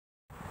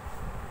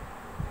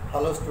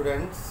Hello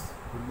students,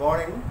 good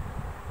morning.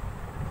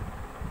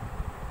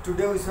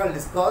 Today we shall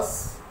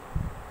discuss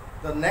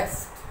the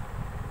next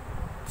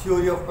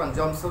theory of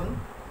consumption,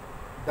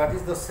 that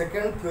is the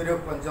second theory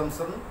of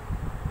consumption,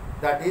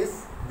 that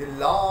is the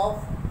law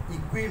of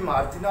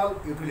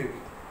equi-marginal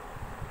utility.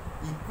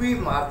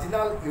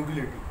 Equi-marginal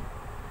utility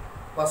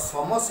বা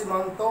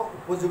সমসীমান্ত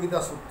উপযোগিতা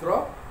সূত্র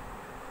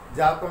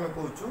যাকে আমি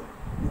কହୁଛୁ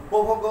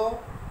উপভোগ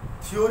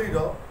থিওরির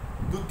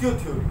দ্বিতীয়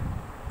theory,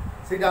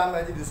 সেটা আমি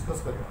আজ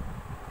ডিসকস করিবা।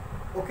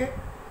 Okay,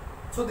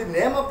 so the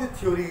name of the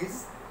theory is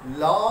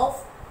law of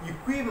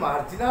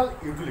equi-marginal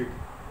utility.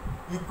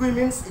 Equi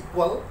means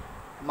equal,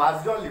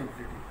 marginal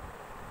utility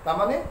ता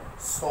माने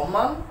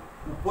समान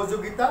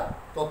उपयोगिता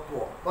तत्व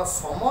बा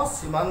सम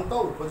सीमांत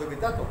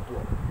उपयोगिता तत्व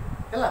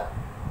हैला।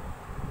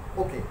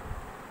 Okay,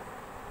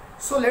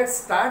 so let's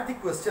start the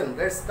question,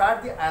 let's start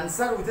the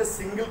answer with a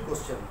single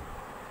question.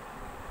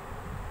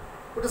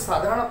 गोटे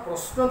साधारण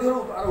प्रश्न दिहरु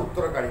तार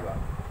उत्तर काढिबा।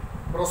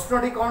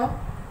 प्रश्नटी कोन?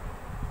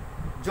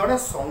 जड़े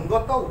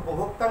संगत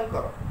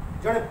उपभोक्तांकर,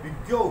 जड़े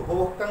विज्ञ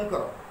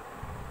उपभोक्तांकर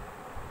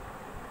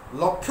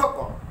लक्ष्य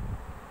कौन?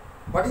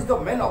 What is the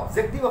main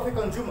objective of a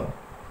consumer?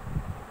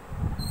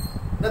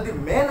 Now the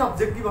main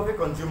objective of a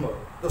consumer,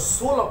 the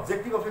sole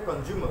objective of a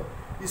consumer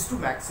is to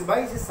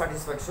maximize his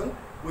satisfaction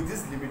with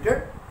his limited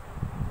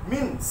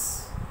means.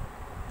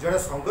 जड़े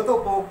संगत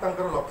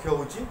उपभोक्तांकर लक्ष्य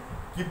होची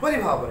किपरि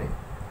भाबरे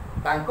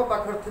तांको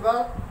पाखर थिबा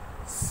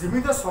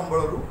सीमित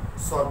संबळरु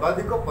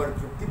सर्वाधिक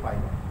परितृप्ति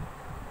पाइबा।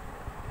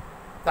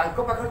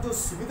 तांको पाखर जो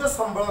सीमित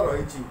संबल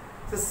रही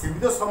से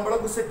सीमित संबल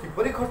को से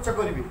किपरि खर्च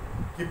करेंगे,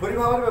 किपरि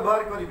भाव में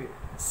व्यवहार करेंगे,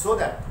 सो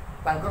दैट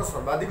तांकर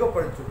सर्वाधिक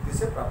परितृप्ति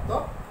से प्राप्त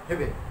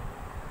हेबे।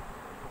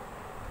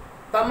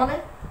 ता माने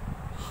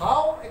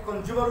how a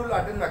consumer will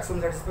attain maximum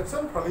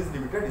satisfaction from his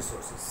limited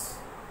resources.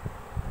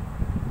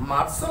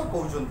 Martial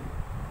कहउछन्ती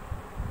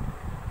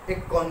a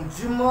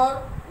consumer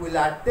will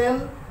attain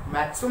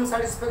maximum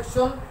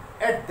satisfaction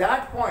at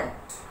that point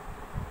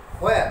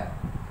where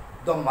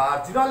the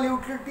marginal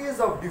utilities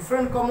of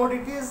different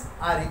commodities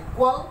are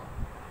equal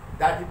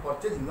that he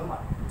purchased in the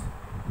market.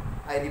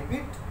 I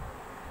repeat,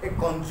 a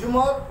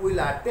consumer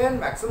will attain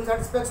maximum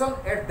satisfaction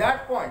at that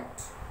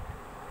point.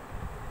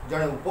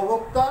 जड़े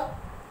उपभोक्ता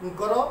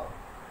उनकर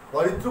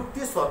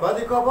परितृप्ति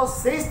सर्वाधिक हम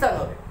से स्थान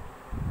में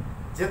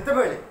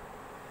जितेबले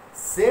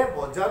से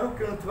बजार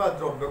किणुवा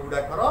द्रव्य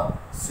गुड़ाकर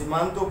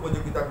सीमांत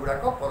उपयोगिता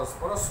गुड़ाक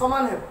परस्पर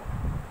सामान है।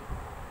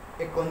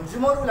 A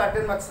consumer will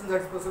attain maximum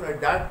satisfaction at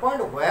that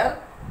point where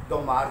the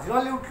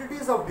marginal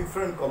utilities of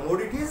different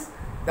commodities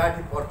that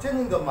he purchased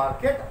in the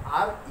market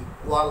are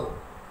equal.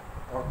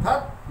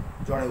 अर्थात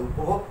जड़े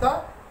उपभोक्ता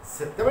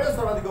सेतेबेले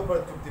सर्वाधिक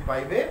परितृप्ति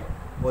पाइबे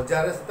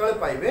बजार सेतेबेले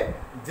पाइबे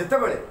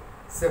जेतेबेले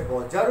से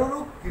बजारु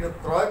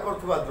क्रय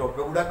करथुवा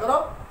द्रव्य गुड़ाकर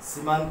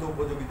सीमांत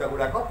उपयोगिता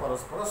गुड़ाक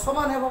परस्पर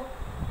समान हेबो।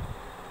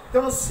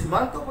 तेणु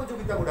सीमांत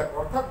उपयोगिता गुड़ाक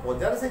अर्थात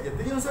बजार से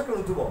जेते जिनस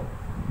किणुथुबो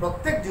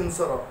प्रत्येक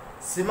जिनसर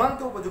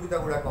सीमांत उपयोगिता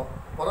गुड़ाक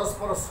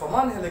परस्पर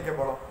समान हेले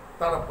केवल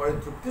तार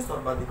परितृप्ति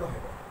सर्वाधिक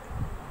हेबो।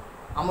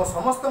 आम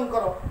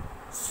समस्तंकर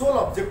सोल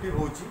ऑब्जेक्टिव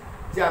होची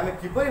जे आमे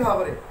किपरि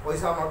भाबरे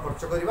पैसा आम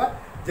खर्च करिबा,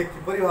 जे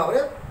किपरि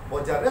भाबरे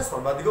बजार रे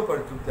सर्वाधिक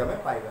परितृप्ति आमे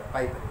पाई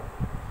परिबा।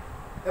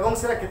 एवं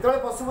सेरा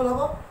केतेबेले पॉसिबल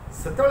हबो?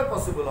 सेतेबेले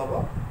पॉसिबल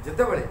हबो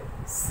जेतेबेले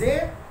से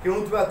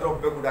किणुथुवा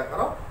द्रव्य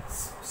गुड़ाकर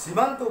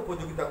सीमांत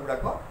उपयोगिता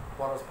गुड़ाक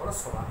परस्पर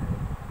समान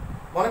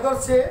हेबो। मनकर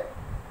से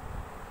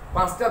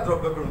पांचटा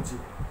द्रव्य किणुची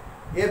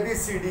ए बी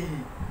सी डी,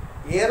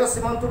 ए रो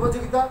सीमांत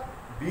उपयोगिता,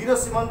 बी रो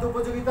सीमांत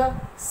उपयोगिता,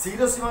 सी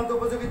रो सीमांत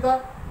उपयोगिता,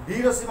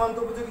 डी रो सीमांत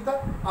उपयोगिता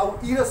आउ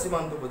ई रो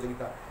सीमांत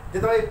उपयोगिता।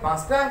 जेतबे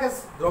पांचटा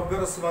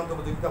द्रव्यर सीमांत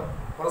उपयोगिता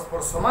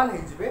परस्पर समान हो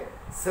जिवे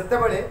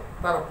सेतेबेले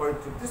तार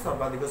परितृप्ति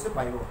सर्वाधिक से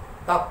पाइबो,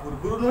 ता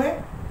पूर्वरु नुहे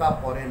ता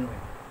परे नुहे।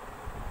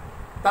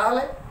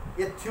 ताहले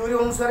ए थ्योरी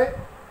अनुसार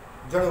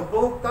जने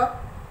उपभोक्ता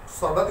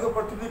सर्वाधिक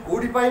परितृप्ति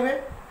कोडी पाइबे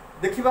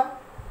देखिबा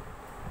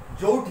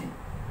जोठी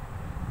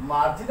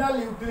marginal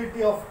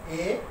utility of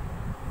A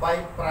by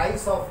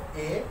price of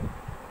A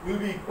will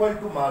be equal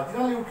to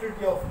marginal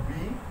utility of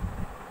B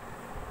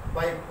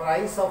by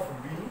price of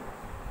B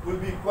will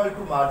be equal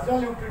to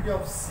marginal utility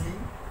of C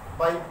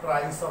by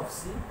price of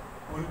C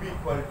will be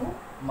equal to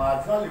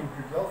marginal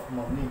utility of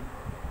money.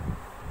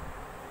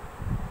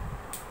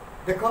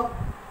 देख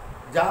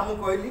जहाँ मु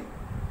कहली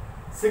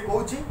से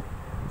कहूँ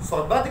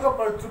सर्वाधिक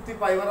परितृप्ति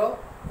पाइबार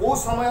कौ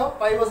समय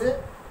पाइब से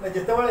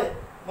जितेबाला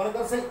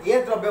मनकर से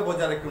ए द्रव्य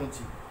बजार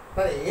किणुची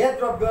तार ए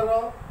द्रव्यर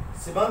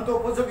सीमांत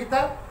उपयोगिता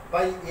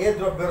bye A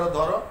द्रव्यर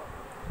there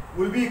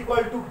will be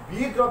equal to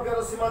be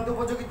द्रव्यर सीमांत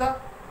उपयोगिता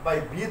bye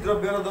B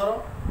द्रव्यर there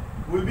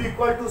will be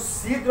equal to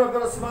सी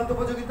द्रव्यर सीमांत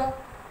उपयोगिता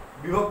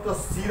विभक्त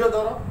सी रो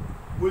दर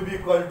विल बी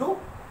इक्वल टू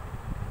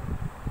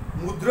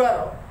मुद्रार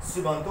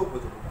सीमांत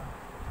उपयोगिता।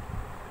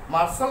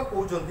 मार्शल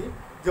कहउचंती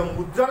जे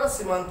मुद्रार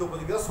सीमांत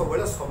उपयोगिता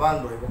सबले समान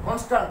रहइबो,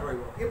 कांस्टेंट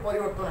रहइबो, ए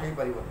परिवर्तन हेइ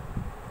परिबो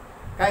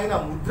कहीं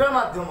मुद्रा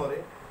माध्यम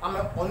आम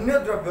अन्य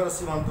द्रव्यर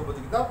सीमांत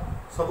उपयोगिता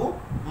सबू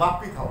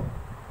मापी था।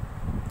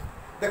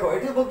 देखो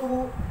ये तुम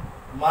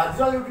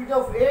marginal utility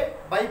of A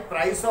bye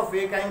price of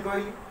ए कहीं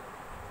कहली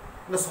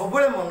सब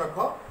मन रख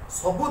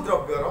सबु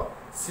द्रव्यर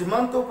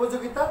सीमांत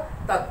उपयोगिता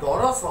ता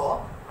दर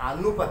सह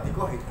आनुपातिक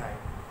होता है।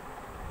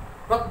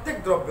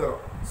 प्रत्येक द्रव्यर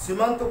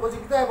सीमांत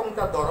उपयोगिता एवं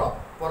ता दर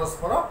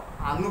परस्पर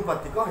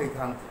आनुपातिक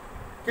होता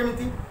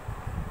केमिति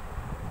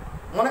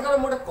मनकर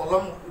मोटे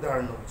कलम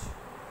उदाहरण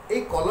नौछि।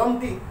 ए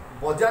कलमटी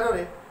बाजार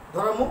रे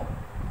धर मु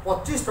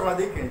 25 टका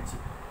दे किनिछि।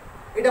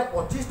 एटा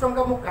 25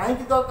 टका मु काहे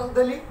कि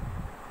देली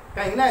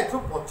कहीं ना एथु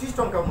 25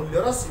 टका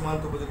मूल्यर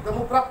सीमांत उपयोगिता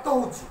मु प्राप्त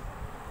होछि।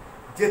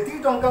 जेति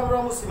टंका पर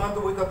मु सीमांत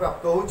उपयोगिता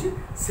प्राप्त होछि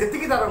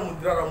सेतिकी तार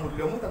मुद्रार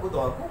मूल्य मु ताको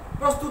दरको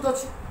प्रस्तुत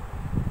अछि।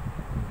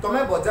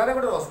 तमे बाजार रे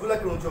गोटे रसगुल्ला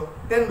किनुछो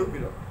 10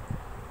 रुपीर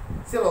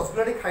से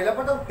रसगुल्लाटी खाइला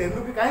पर 10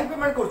 रुपी काहे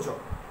पेमेंट करछो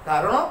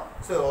कारण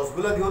से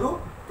रसगुल्ला दिहरु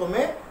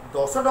तमे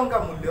 10 टका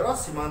मूल्यर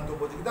सीमांत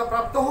उपयोगिता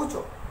प्राप्त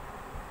होछो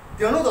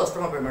तेणु 10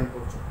 टका पेमेंट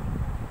करछो।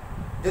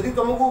 जदि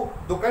तुमको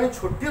दुकानी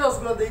छोटी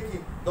रसगुल्ला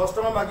देकी 10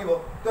 टका मागिबो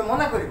तो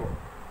मना करिवो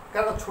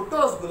कारण छोट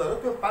रसगुल्ला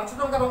तुम 5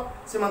 टकार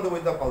सीमांत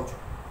उपयोगिता पाउछ।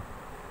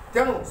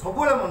 तेणु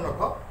सबुले मन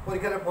रख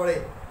परीक्षा पड़े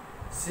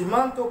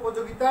सीमांत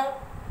उपयोगिता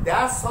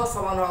डैश सह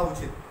समान होगा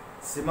उचित।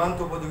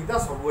 सीमांत उपयोगिता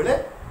सबुले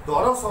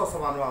दर सह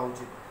समान होगा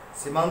उचित।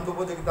 सीमांत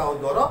उपयोगिता और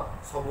दर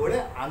सबुले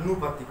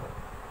आनुपातिक।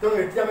 तेणु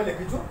ये आम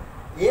लिखीचु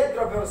ए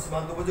द्रव्यर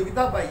सीमांत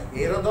उपयोगिता बाई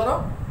ए दर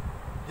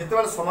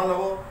जिते सामान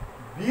हम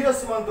बी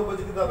सीमांत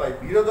उपयोगिता by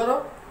B there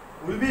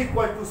will be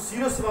equal to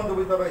C सीमांत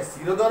उपयोगिता by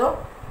C there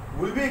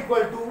will be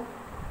equal to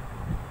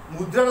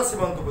मुद्रार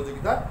सीमांत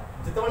उपयोगिता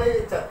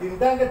जितेबाला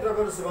तीनटा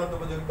द्रव्यर सीमांत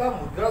उपयोगिता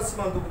मुद्रार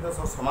सीमांत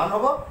उपयोगिता सामान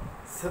हम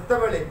से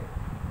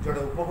जड़े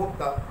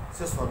उपभोक्ता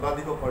से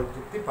सर्वाधिक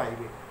परितृप्ति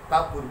पाइबे ता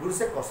पूर्व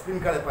से कस्मिन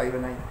काले पाइबे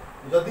ना।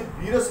 जदि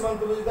बी सीमांत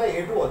उपयोगिता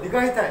ए ठू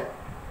अधिका होता है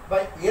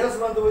ए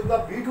सीमांत उपयोगिता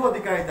बी ठू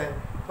अधिका होता है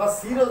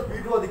सी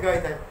बी ठू अधिका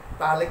होता है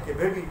ताहले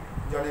केबे भी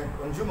जड़े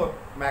कंज्यूमर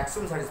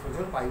मैक्सिमम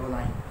सैटिस्फैक्शन पाइब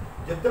ना।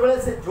 जितेबाला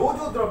से जो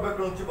जो द्रव्य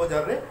किणुची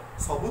बाजार में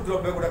सबू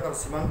द्रव्य गुड़ाक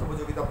सीमांत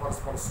उपयोगिता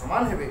परस्पर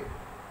सामान हेबे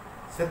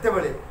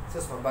सेतेबेले से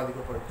सर्वाधिक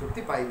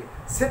परितृप्ति पाइबे।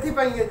 से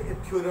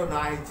थ्योरी ना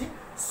है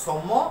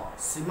सम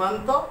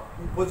सीमांत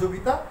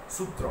उपयोगिता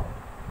सूत्र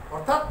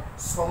अर्थात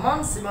समान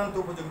सीमांत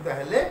उपयोगिता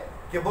हेले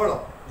केवल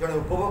जड़े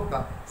उपभोक्ता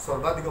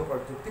सर्वाधिक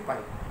परितृप्ति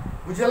पाइबे।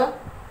 बुझेला?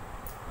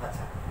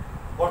 अच्छा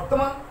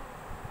वर्तमान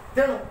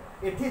तेणु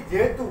एठी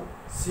जेहेतु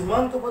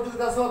सीमांत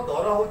उपयोगिता सह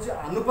दर होची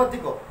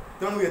आनुपातिक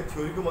तेणु ये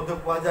थ्योरी को मध्य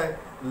कहा जाए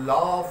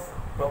law of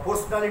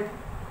proportionality.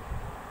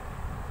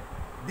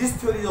 This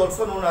theory is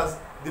also known as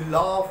the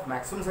law of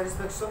maximum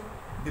satisfaction,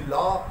 the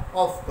law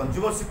of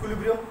consumer's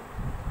equilibrium।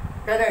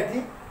 कहीं एठी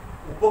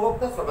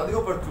उपभोक्ता सर्वाधिक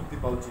परितृप्ति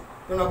पाउछि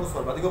तेणु आपको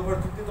सर्वाधिक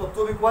परितृप्ति तत्व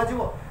भी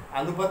कह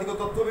आनुपातिक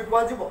तत्व भी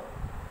कह।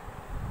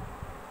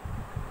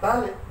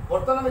 ताहले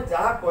वर्तमान में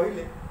जहाँ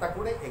कहले ताको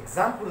गोटे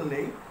एग्जांपल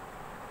नहीं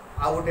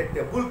आ गोटे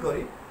टेबुल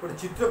करी गोटे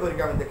चित्र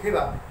करके आम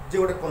देखा जे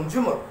गोटे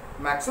कंज्यूमर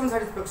मैक्सिमम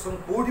सैटिस्फैक्शन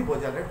कोठी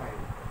बाजार में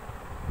पाइबे।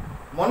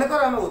 मनकर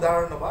आम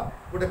उदाहरण नवा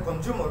गोटे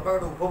कंज्यूमर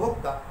गोटे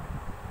उपभोक्ता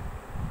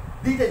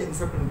दीटा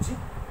जिनस किणुची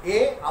ए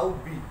आउ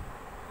बी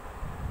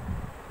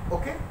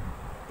ओके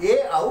ए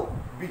आउ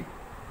बी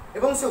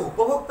एवं से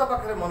उपभोक्ता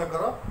पाखे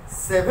मनकर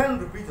 7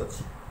 रुपीज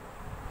अच्छी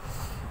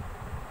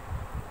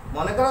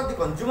मनकर दि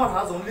कंज्यूमर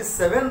हाज ओनली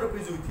 7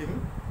 रुपीज विथ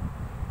हिम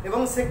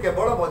एवं से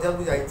केवल बाजार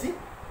को जाइए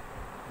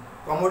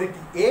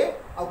कमोडिटी ए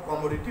आउ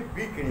कमोडिटी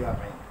बी किणवा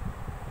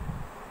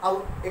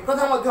आउ एक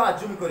कथा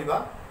आज्यूम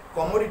करवा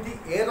कमोडिटी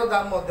ए रो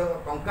दाम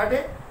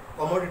टंकाटे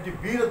कमोडिटी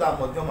बी रो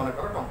दाम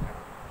मनकर टंका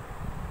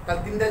ताल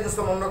तीन जिनस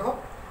मन रख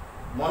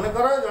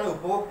मनकर जड़े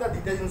उपभोक्ता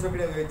दुटा जिनस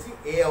किणा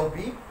ए आउ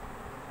बी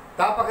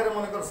ता पाखे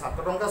मनकर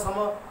 7 टंका सम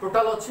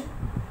टोटाल अच्छी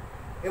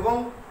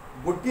एवं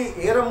गोटे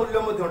ए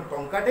रूल्य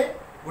टंकाटे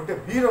गोटे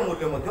बी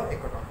रूल्य 1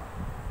 टंका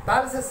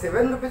तार से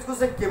 7 रुपीज को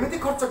से केमिति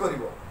खर्च कर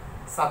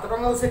 7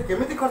 टंका से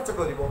केमिति खर्च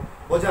कर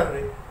बाजार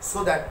में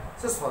सो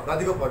दैट से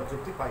सर्वाधिक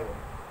परितृप्ति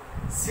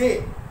पाइब। सी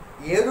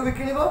ए रु भी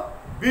किण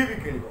बी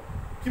भी किण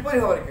किपर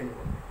भाव में किण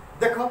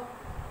देख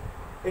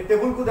ए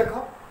टेबुल को देख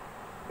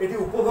ये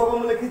उपभोग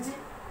मुझे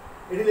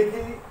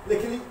लिखी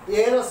लिखिली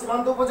ए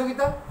सीमांत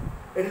उपयोगिता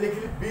ये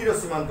लिखिली बी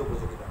सीमांत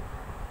उपयोगिता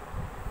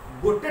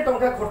गोटे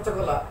टंका खर्च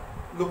कला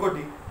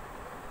लोकटी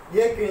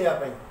ये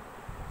किणापी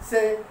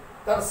से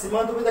तार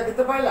सीमांत उपयोगिता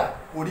केते पाइला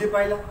 20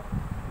 पाइला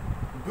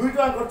 2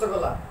 टका खर्च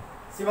कला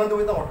सीमांत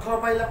उपयोगिता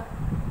 18 पाइला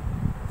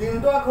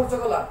 3 टका खर्च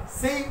कला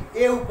से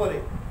ए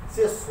ऊपर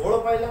से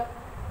 16 पाइला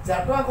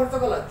 4 टका खर्च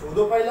कला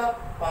 14 पाइला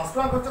 5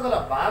 टका खर्च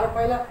कला 12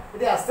 पाइला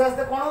ये आस्ते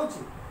आस्ते कौन हो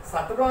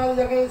 7 टका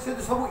जगह से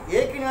सब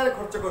ए किणारे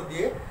खर्च कर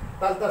दिए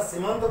तार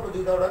सीमांत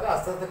उपयोगिता गुड़ाक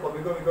आस्ते आस्ते कमी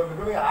कमी कमी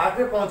कमी 8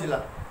 रे पहुँचला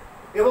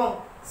एवं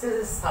से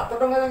 7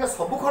 टका जगह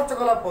सब खर्च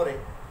कला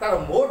तार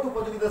मोट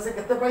उपयोगिता से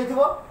केते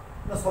पाइथिबो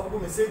ना सबको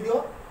मिसई दियो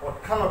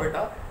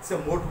 98टा से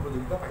मोट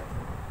उपयोगिता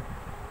पाइथिबो।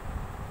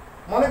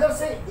 मनकर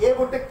से ए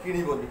गोटे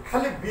किणिबोनी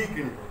खाली बी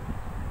किणिबो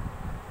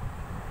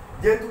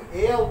जेहेतु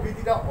ए और बी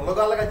दुटा अलग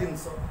अलग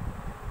जिनस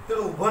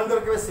तेणु उभयंकर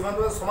के सीमांत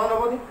सामान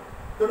हेनी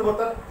तेणु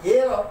बर्तमान ए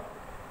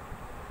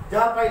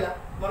जहाँ पाइला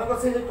मनकर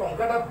से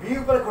टंकाटा बी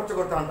उपर खर्च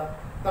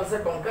करता से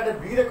टंकाटे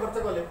बी रे खर्च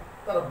कले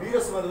तार बी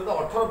सीमांत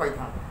 18 पाई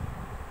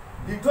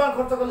 2 टका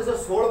खर्च कले से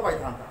 16 पाई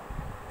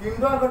 3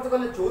 टका खर्च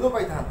कले 14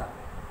 पाई था,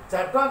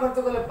 4 टका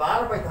खर्च कले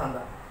 12 पाई था,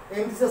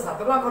 एमती से 7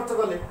 टका खर्च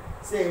कले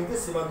से एमती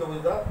सीमांत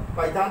उपयोगिता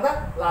पाई था,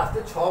 लास्ट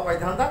 6 पाई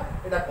था।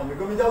 एटा कमी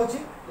कमी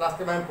जाउची।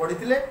 लास्ट में हम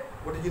पढ़िथिले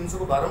गोटे जिनिस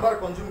को बारंबार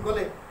कंज्यूम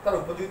कले तार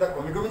उपयोगिता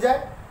कमी कमी जाए,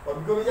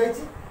 कमी कमी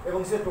जाइछि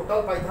एवं से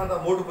टोटल पाई था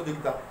मोट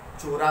उपयोगिता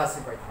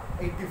 84 पाई था,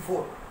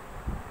 84।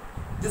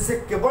 जो से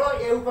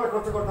केवल ए ऊपर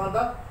खर्च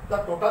करता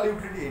टोटल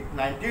यूटिलिटी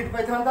 98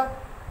 पाई था,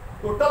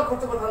 टोटल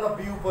खर्च करता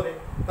बी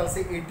ऊपर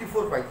से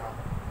 84 पाई था।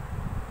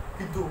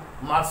 किंतु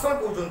मार्शल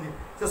कहते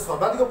से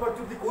सर्वाधिक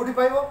प्रत्युक्ति कौटी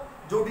पाइब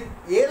जो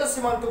ए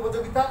सीमांत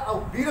उपयोगिता आ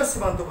बी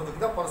सीमांत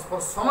उपयोगिता परस्पर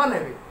सामान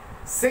है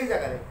से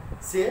जगह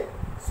सी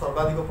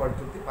सर्वाधिक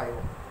प्रत्युक्ति पाइब।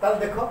 ताल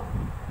देख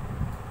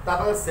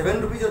तापर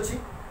 7 रुपीज अच्छी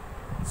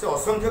से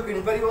असंख्य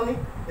किपर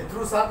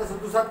एथुरु 7 से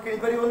 7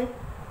 किपर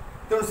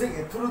तेणु से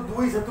एथुरु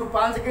 2 से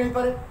 5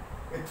 किपर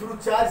एथुरु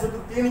 4 से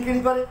 3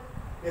 किपर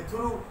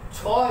एथुरु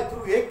 6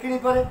 एथुरु 1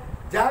 किपर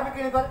जहाँ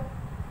भी किपर।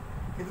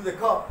 किंतु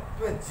देख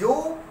तुम्हें जो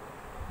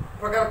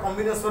प्रकार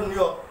कॉम्बिनेशन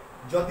नियो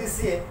जदि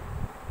सी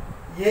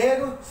ए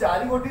रु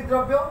 4 गोटी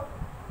द्रव्य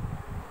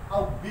आ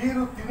बी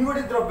रु 3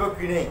 गोटी द्रव्य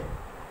किणे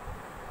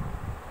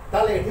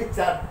ताले एठी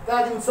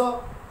 4टा जिनस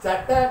 4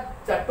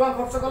 टका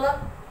खर्च कला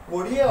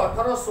 20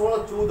 18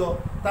 16 14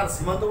 तार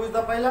सीमांत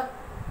उपयोगिता पाइला।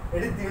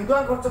 एठी 3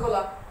 टका खर्च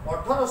कला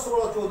 18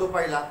 16 14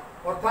 पाइला,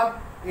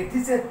 अर्थात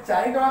एठी से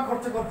 4 टका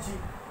खर्च करछि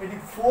एठी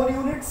 4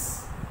 यूनिट्स,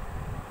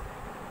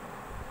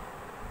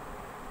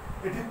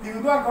 एठी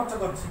 3 टका खर्च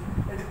करछि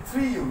एठी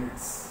 3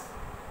 यूनिट्स,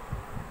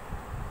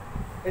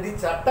 एठी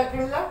 4टा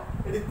किनला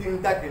एठी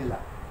 3टा किनला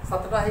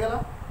 7टा हो गला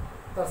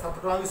तार 7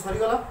 टका भी सरी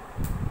गला।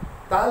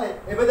 ताहले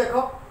एबे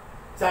देखो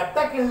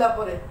 4टा किनला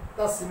परे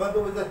तार सीमांत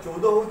उपयोगिता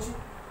 14 होउछि,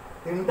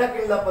 3टा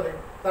किनला परे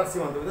तार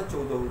सीमांत उपयोगिता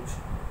 14 होउछि।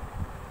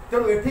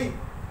 तेणु एठी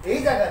एई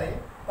जगह रे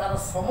तार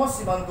सम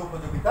सीमांत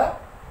उपयोगिता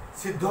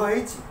सिद्ध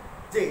होइछि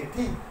जे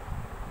एठी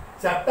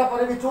 4टा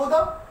परे भी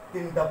 14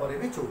 3टा परे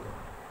भी 14।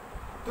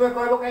 तुम्हें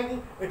कहबो काई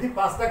कि एठी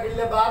 5टा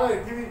किनले 12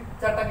 एठी भी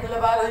 4टा किनले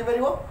 12 होई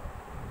परिबो,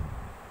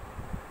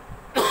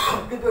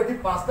 किंतु एठी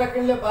 5टा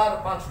किनले 12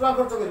 5 टका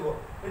खर्च करिवो,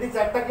 एठी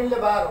 4टा किनले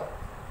 12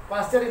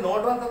 5 4 9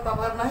 टका ता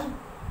पार नाही,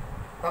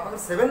 ता पार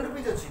 7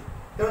 रुपीज अछि।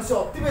 तेणु से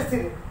अति बेसी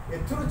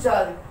एथुरु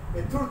 4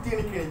 एथुरु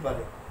 3 किनि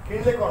पारे,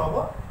 किनले कोन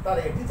हबो तार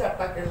एठी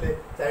 4टा किनले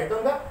 4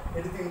 टका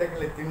एठी 3टा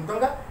किनले 3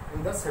 टका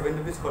इनका 7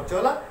 रुपीज खर्च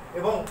होला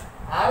एवं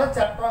आर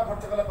 4 टका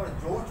खर्च कला पर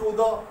जो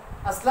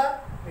 14 आसला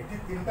एठी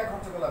 3टा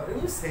खर्च कला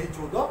पर सही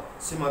 14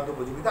 सीमांत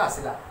उपयोगिता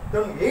आसिला।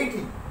 तेणु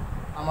एठी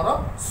आमर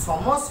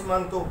सम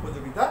सीमांत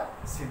उपयोगिता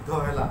सिद्ध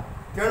हैला।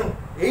 तेणु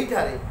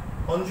एठारे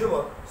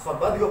कंज्यूमर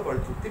सर्वाधिक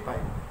प्रत्युक्ति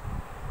पाइब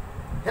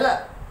हैला।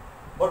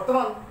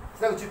 वर्तमान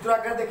से चित्र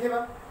आकार देखा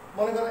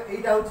मन कर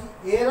एटा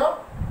होची ए रो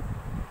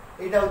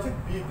एटा होची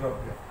बी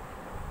द्रव्य,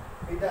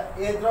 एटा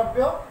ए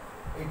द्रव्य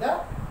एटा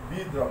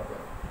बी द्रव्य।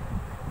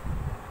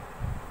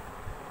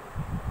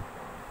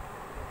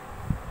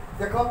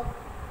 देख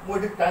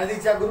मुझे टाणी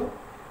देছি आगुरी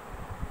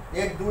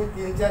 1 2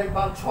 3 4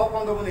 5 6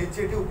 15 मुझे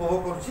ये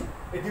उपभोग करुँची,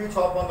 ये भी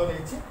 6 15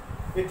 नहीं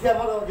ये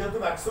आम जेहतु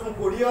मैक्सिमम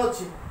 20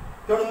 अच्छी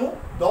तेणु मु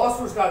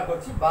 10 रु स्टार्ट कर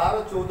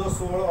 12 14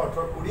 16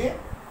 18 20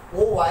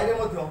 ओ वाई रे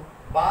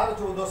 12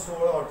 14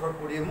 16 18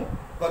 20 मु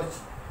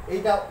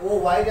करा ओ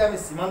वाई रे आम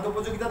सीमांत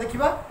उपयोगिता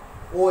देखा,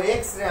 ओ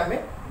एक्स रे आम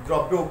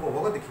द्रव्य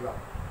उपभोग देखा।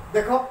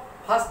 देख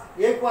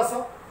फास्ट ए को आस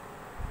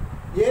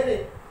ए रे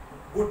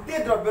गोटे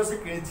द्रव्य से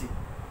किणी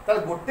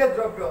तार गोटे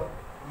द्रव्य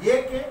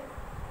ये के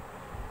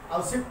आ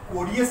से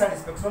 20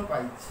 साटिस्फैक्शन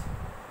पाई,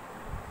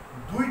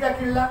 2टा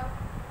किनला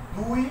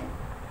 2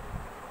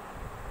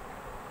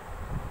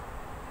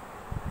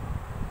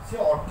 से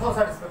 18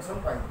 साटिस्फैक्शन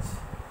पाई,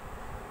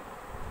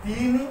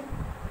 3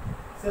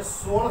 से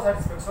 16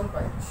 साटिस्फैक्शन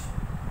पाई,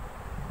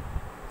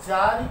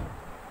 4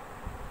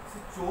 से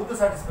 14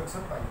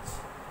 साटिस्फैक्शन पाई,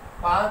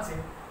 5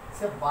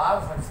 से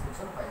 12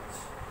 साटिस्फैक्शन पाई।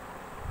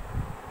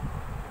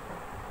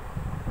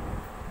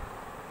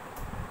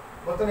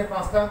 बर्तमान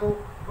 5टा को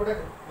गोटे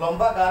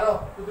लंबा गार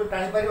तो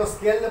टाणी पार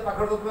स्केल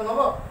पाखर तो तुम्हें नब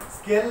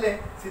स्केल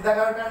सीधा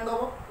गार टाणी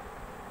दब।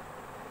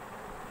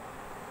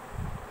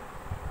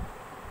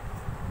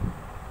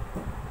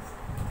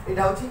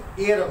 यहाँ हूँ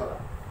ए रहा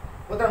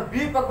बर्तमान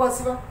बी पाक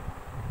आसवा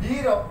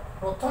बी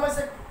प्रथम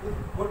से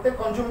गोटे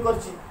कंज्यूम कर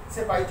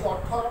पाई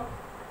 18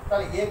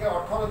 ताले ए के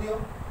 18 दियो,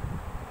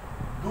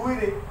 2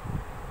 रे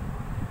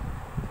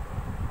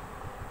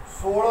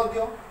 16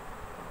 दियो,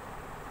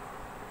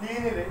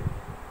 3 रे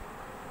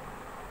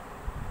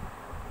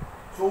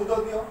 14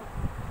 दियो,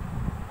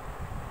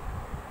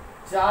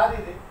 4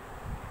 रे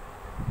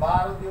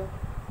 12 दियो,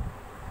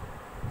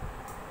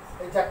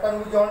 ये 4टा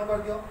भी जॉइन कर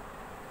दियो।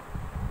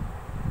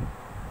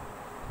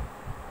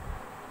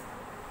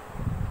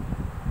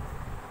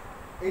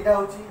 यहाँ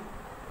हूँ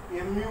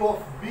MU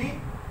ऑफ बी,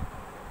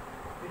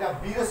 यहाँ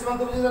बी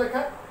सीमांत उपयोगिता रेखा,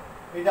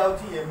 यहाँ हूँ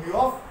MU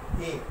ऑफ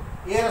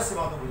ए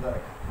सीमांत उपयोगिता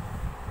रेखा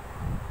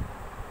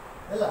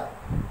है।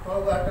 तौक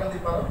गार टाणी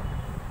पार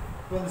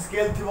तुम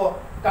स्केल थी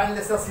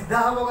टाणिले से सीधा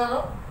हम गार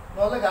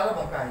ना गार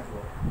बंका हो।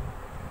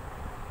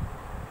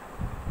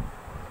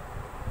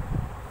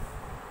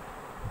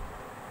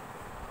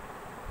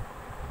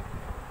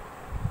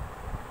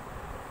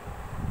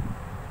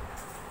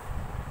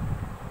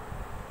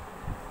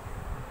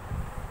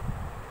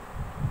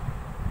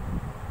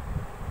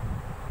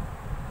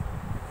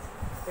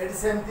 एटी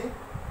सेमती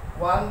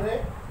 1 रे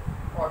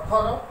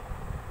 18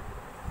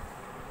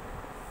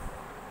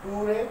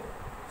 2 रे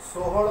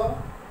 16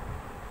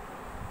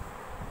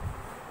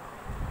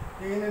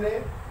 3 रे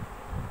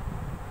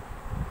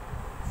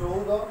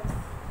 14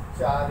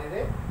 4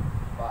 रे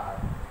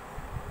 12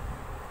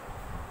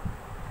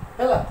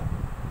 है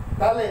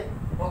ताले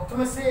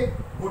प्रथम से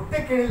गोटे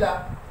किणला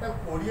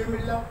 20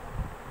 मिलला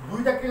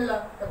दुईटा किणला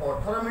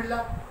 18 मिलला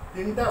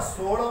तीनटा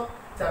 16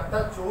 चारटा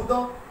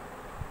 14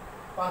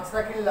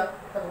 पांचटा किणला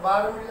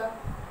 12 मिलला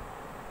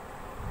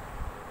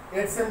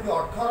एट सेमती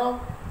 18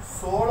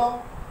 16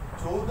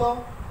 14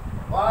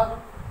 12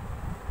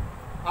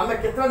 आमे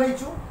केतरा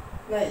नहींचु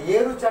ना ए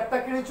रु चारटा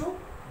किणीचु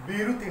बी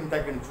रु तीनटा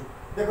किणीचु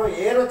देखो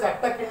ए रो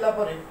चारटा किणला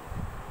परे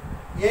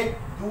 1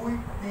 2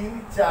 3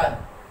 4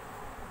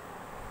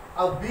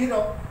 आ बी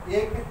रो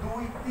 1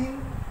 2 3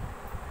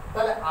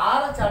 ताले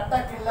आर चारटा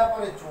किणला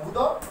परे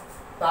 14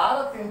 तार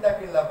तीनटा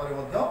किणला परे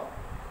मध्य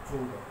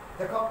 14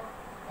 देखो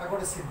आ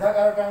गोटे सीधा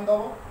गार टाइम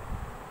दबो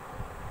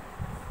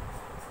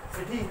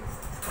एठी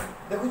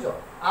देखुछ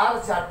आर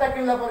चारटा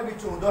किणला परे भी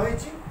 14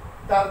 हेची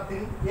तार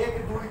 3 1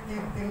 2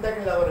 3 तीनटा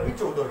किणला परे भी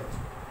 14 हेची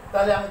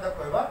ताले आमे त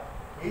कहबा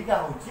एटा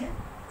होची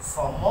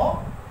सम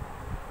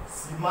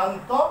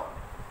सीमांत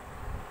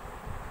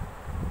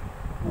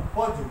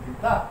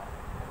उपयोगिता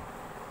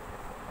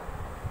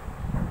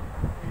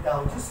एटा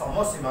होची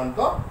सम सीमांत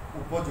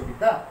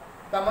उपयोगिता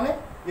ता माने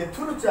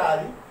एथुरु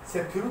 4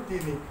 सेथुरु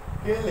 3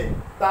 किनले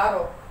तार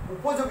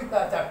उपयोगिता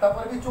चारटा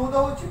पर भी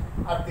 14 होची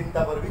और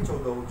तीनटा पर भी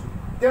 14 होची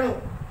तेणु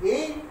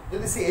एई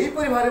जदि से एई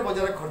परिवार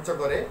बजार खर्च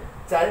करे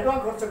 4 टका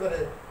खर्च करे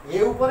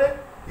ए ऊपर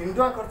 3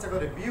 टका खर्च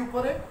करे बी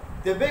ऊपर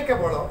तेबे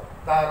केवल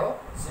तार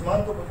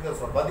सीमांत उपयोगिता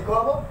सर्वाधिक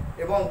हम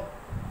एवं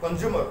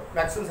कंज्यूमर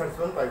मैक्सिमम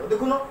सैटिस्फैक्शन पाइब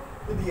देखुन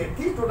यदि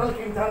एटी टोटाल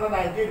किन था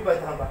 98 पाई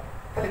था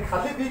खाली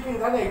खाली बी किन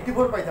था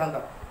 84 पाई था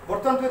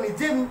बर्तमान तो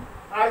निजे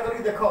ऐड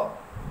करके देख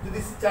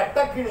यदि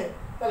चारटा किणे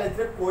ताले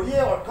 20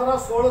 18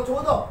 16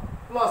 14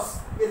 प्लस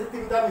ये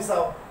तीनटा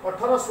मिसाओ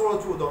 18 16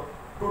 14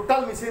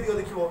 टोटाल मिसे दियो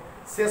देखिबो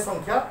से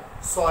संख्या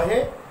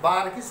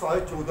 112 कि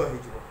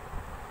 114 हो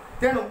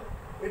तेणु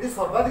ये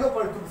सर्वाधिक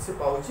परिस्थिति से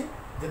पाँच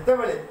जिते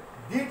बड़े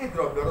दुईटी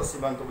द्रव्यर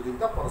सीमांत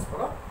उपयोगिता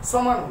परस्पर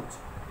सामान हो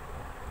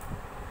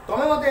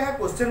तमें मत यहाँ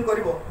क्वेश्चन कर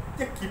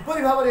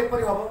किपर भाव में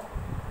एपरी हम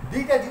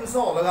दुईटा जिनस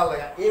अलग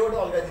अलग ए गोटे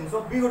अलग जिनस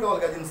बी गोटे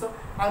अलग जिनस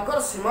आंकर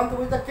सीमांत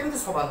उपयोगिता केमती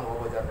सामान हम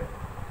बजार में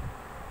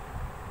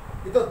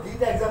ये तो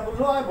दुईटा एग्जांपल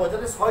नुह आम बजार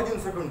में 100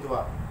 जिनस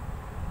किणुवा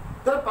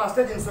तर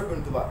 5टा जिनस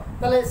किणुवा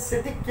ताले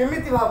सेठी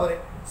केमिति भाव में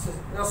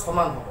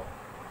सामान हम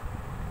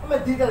आम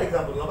दुईटार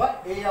एग्जांपल नवा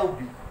ए आउ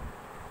बी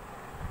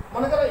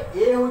मन कर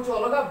ए हूँ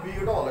अलग बी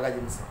गोटे अलग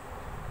जिनस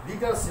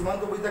दुईटार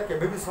सीमांत उपयोगिता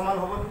केबे भी सामान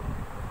हेनी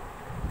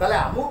ताले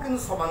आमको कि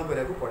सामान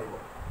करा पड़ो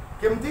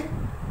केमती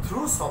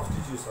थ्रू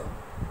सब्स्टिट्यूशन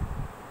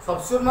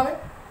सब्स्टिट्यूशन माने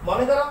मन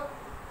कर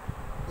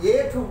ए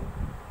ठू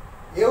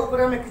ए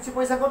ऊपर आम कि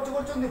पैसा खर्च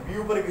कर बी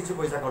ऊपर कि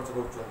पैसा खर्च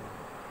कर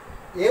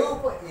ए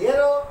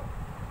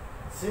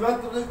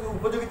सीमांत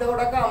उपयोगिता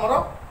गुड़ाक आमर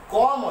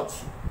कम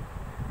अच्छी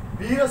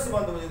बी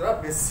सीमांत उपयोगिता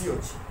बेसी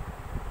अच्छी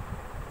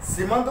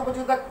सीमांत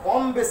उपयोगिता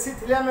कम बेसी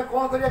थी आम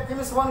कौन करवा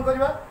केमी सामान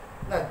करवा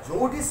ना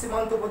जोटी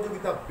सीमांत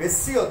उपयोगिता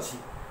बेसी अच्छी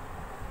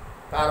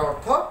तार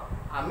अर्थ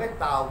आमे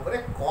ता उपरे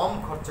कम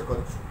खर्च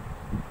करूँ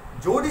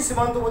जोटी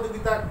सीमांत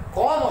उपयोगिता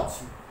कम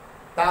अच्छी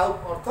ता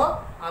अर्थ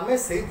आमे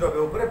से द्रव्य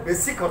उपरे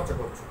बेसी खर्च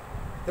करूँ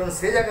तेणु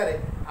से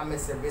जगह आमे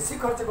से बेसी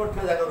खर्च कर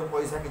जगह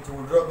पैसा किसी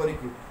विड्र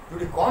करके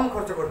जोटी कम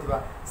खर्च करथिबा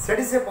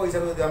सेठी से पैसा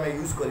को यदि आमे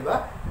यूज करबा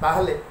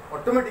ताहले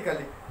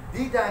ऑटोमेटिकली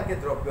दुईटा आंके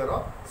द्रव्यर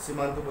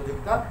सीमांत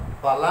उपयोगिता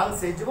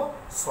बालांस हो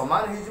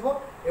सामान हो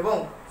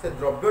एवं से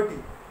द्रव्यटी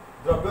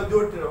द्रव्य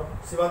दुईटर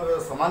सीमांत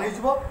सामान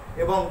हो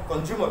एवं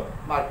कंज्यूमर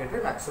मार्केट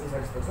में मैक्सिमम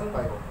सैटिस्फैक्शन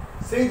पाइब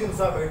से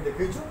जिनस आम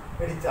देखीचु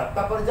ये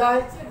 4टा पर जहाँ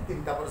है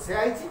 3टा पर से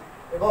आई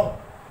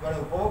जड़े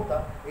उपभोक्ता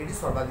ये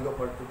सर्वाधिक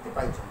परितृप्ति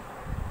पाई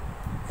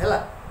है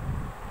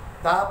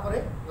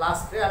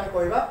लास्ट आम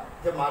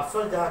कह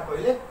मार्शल जहाँ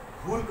कहले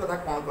भूल कथा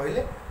कौन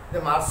कहले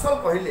जे मार्शल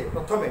कहले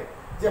प्रथमे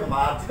जे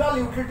marginal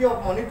utility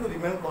of money to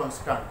remain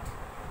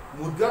constant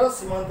मुद्रार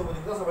सीमांत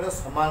उपयोगिता सब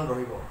सामान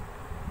रही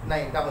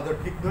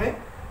ठीक नुहे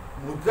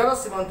मुद्रार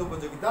सीमांत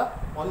उपयोगिता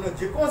अन्य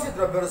जेकोसी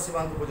द्रव्यर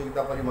सीमांत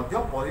उपयोगिता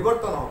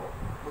परिवर्तन हम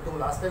मुझे तुम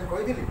लास्ट टाइम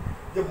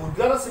कही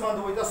मुद्रार सीमांत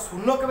उपयोगिता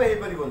शून्य केवे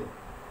हो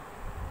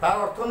पार तार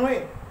अर्थ नुहे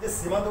जे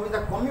सीमांत उपयोगिता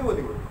कमी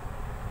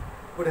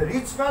गोटे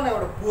रिच मैन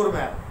और गोटे पुअर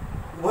मैन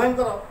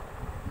उभयंकर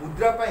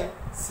मुद्रापाई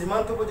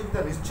सीमांत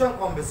उपयोगिता निश्चय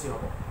कम बेसी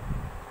हम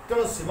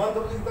तेणु सीमांत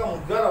उपयोगिता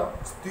मुद्रार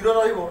स्थिर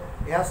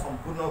रहा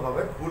संपूर्ण भाव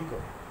भूल कर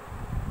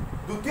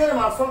द्वितीय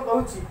मार्शल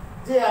कहूँ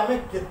जे आमे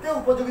केते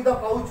उपयोगिता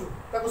पाउछु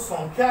ताको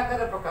संख्या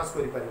आकार प्रकाश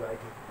करि परिबा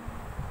एठी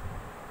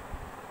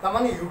ता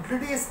माने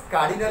यूटिलिटी इज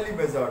कार्डिनली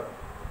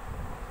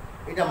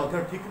मेजर्ड एटा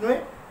मध्य ठीक नुहे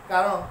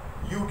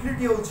कारण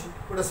यूटिलिटी होछि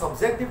गोटे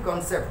subjective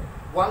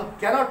concept one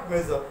cannot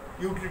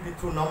measure utility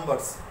through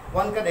numbers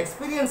one can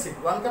experience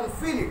it one can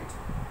feel it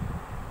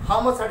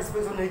how much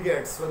satisfaction he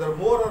gets whether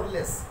more or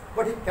less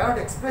but he cannot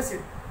express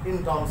it in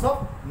terms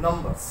of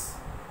numbers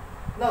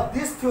now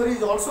this theory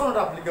is also not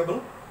applicable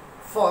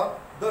for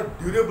the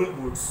durable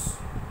goods.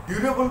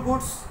 Durable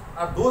goods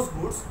are those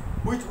goods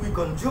which we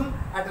consume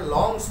at a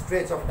long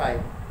stretch of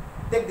time.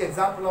 Take the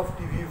example of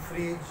TV,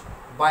 fridge,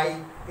 bike,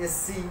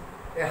 AC,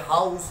 a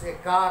house, a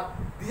car.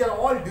 These are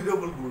all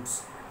durable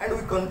goods, and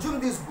we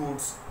consume these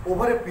goods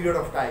over a period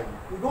of time.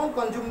 We don't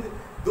consume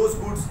those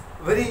goods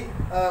very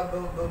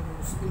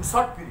in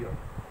short period.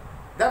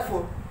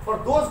 Therefore, for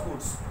those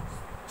goods,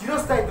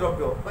 चिरस्थायी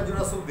द्रव्य बा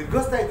जोड़ा सब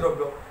दीर्घस्थायी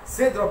द्रव्य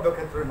से द्रव्य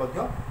क्षेत्र में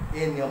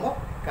ये नियम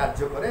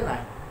कार्य करे ना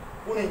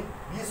पुणी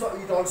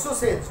it also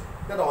says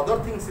that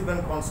other things remain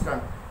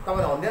constant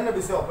तमें अन्य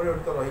विषय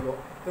अपरिवर्तित रहिबो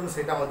तेणु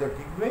सेटा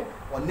ठीक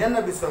नुहे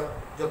अन्य विषय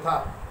यथा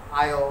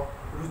आय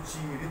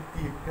रुचि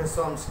रीति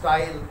फैशन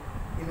स्टाइल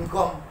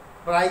इनकम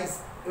प्राइस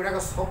एगुड़ा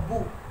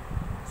सबू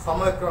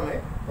समयक्रमे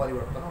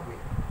परिवर्तन हुए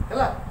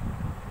है।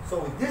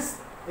 So with this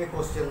A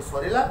question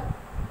सरला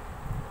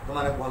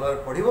तुमने भल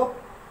पढ़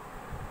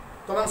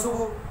तुम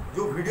सब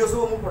जो वीडियो सब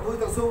मुझे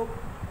पठाऊँ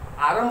सब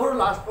आरंभ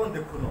लास्ट पर्यंत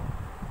देखुन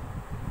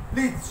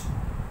प्लीज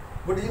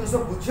गोटे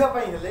जिन बुझापी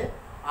हेले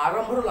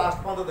आरंभ लास्ट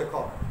पर्यंत देख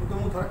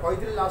तुमको थोड़ा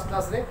कही लास्ट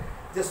क्लास रे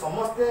जे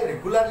समस्ते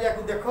रेगुलारली या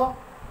देख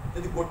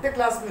जब गोटे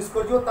क्लास मिस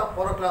कर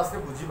पर क्लास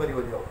रे बुझीपर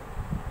जाओ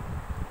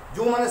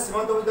जो मैंने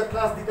सीमंत विद्या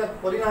क्लास दीटा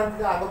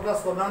करना आग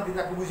क्लास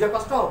करना बुझा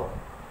कष्ट हम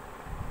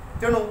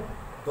तेणु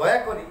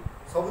दयाकोरी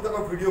सबुतक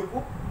वीडियो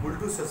को मूल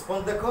टू शेष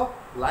पर्यंत देख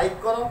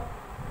लाइक कर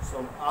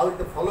आउ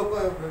फॉलो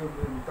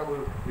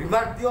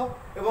रिमार्क दियो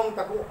एवं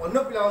ताको अन्य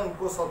पिला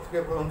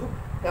सब्सक्राइब करूँ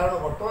कारण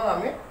बर्तमान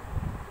आम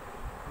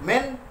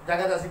मेन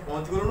जगह आसी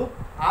पहुँच गलुणु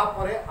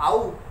आपर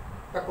आउ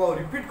ताको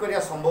रिपीट करिया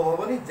संभव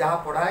हेनी जहाँ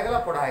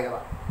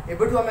पढ़ाईगला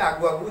एबेठू आम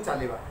आगु आगु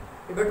चलवा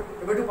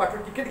एबेठू पाठ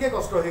टिके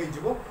कष्ट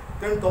हो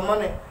तेणु तुम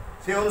मैंने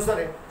से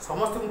अनुसार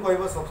समस्त को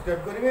कह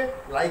सब्सक्राइब करेंगे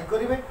लाइक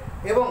करेंगे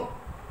एवं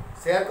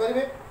शेयर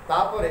करेंगे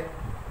तापर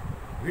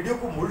वीडियो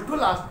को मूल टू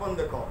लास्ट पर्यंत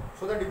देख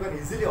so that you can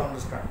easily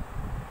understand.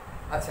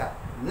 अच्छा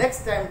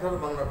नेक्स्ट टाइम ठार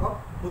मन रख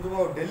मुझे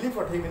तुमको डेली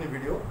पठेबी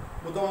वीडियो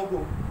मुझे तुमको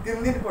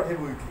 3 दिन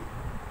पठेबी वीकली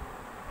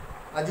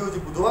आज हूँ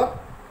बुधवार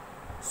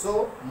सो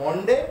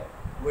मंडे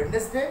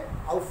वेडनेसडे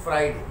आउ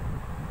फ्राइडे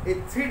ये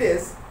 3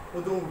 डेज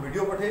मुझे तुमको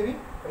वीडियो पठेबी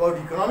अबाउट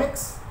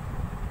इकोनॉमिक्स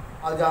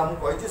आ जहाँ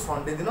मुझे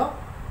संडे दिन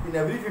इन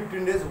एवरी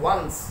 15 डेज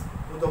वंस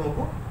मुझे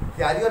तुमको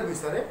कैरियर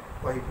विषय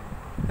कहबी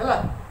है।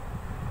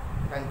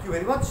 थैंक यू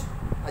वेरी मच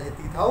आज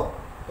ये था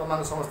तुम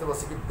समस्ते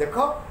बसिक देख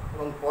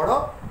और पढ़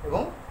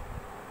और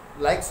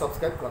लाइक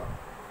सब्सक्राइब कर।